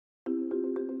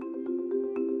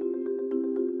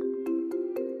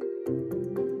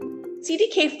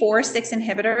CDK4/6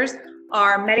 inhibitors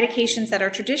are medications that are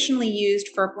traditionally used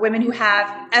for women who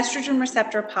have estrogen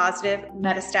receptor positive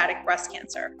metastatic breast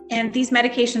cancer. And these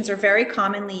medications are very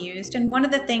commonly used. And one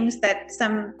of the things that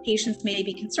some patients may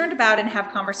be concerned about and have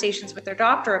conversations with their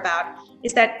doctor about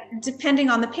is that depending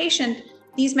on the patient,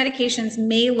 these medications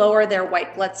may lower their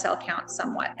white blood cell count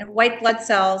somewhat. And white blood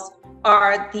cells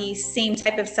are the same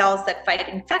type of cells that fight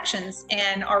infections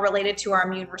and are related to our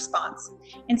immune response.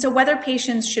 And so whether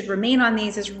patients should remain on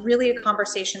these is really a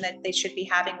conversation that they should be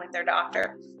having with their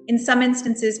doctor. In some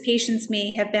instances, patients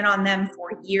may have been on them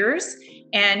for years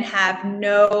and have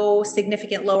no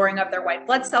significant lowering of their white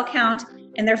blood cell count,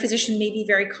 and their physician may be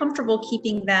very comfortable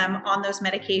keeping them on those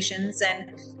medications,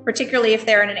 and particularly if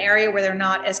they're in an area where they're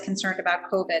not as concerned about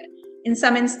COVID. In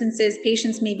some instances,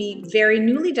 patients may be very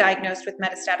newly diagnosed with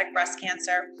metastatic breast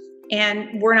cancer,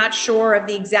 and we're not sure of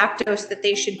the exact dose that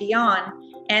they should be on.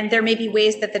 And there may be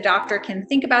ways that the doctor can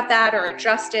think about that or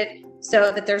adjust it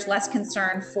so that there's less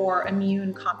concern for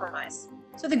immune compromise.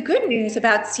 So the good news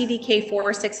about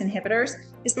CDK4/6 inhibitors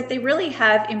is that they really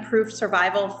have improved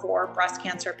survival for breast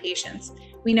cancer patients.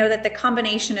 We know that the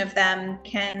combination of them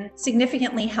can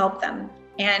significantly help them.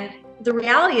 And the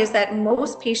reality is that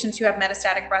most patients who have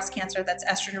metastatic breast cancer that's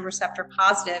estrogen receptor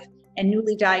positive and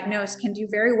newly diagnosed can do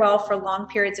very well for long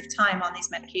periods of time on these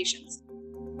medications.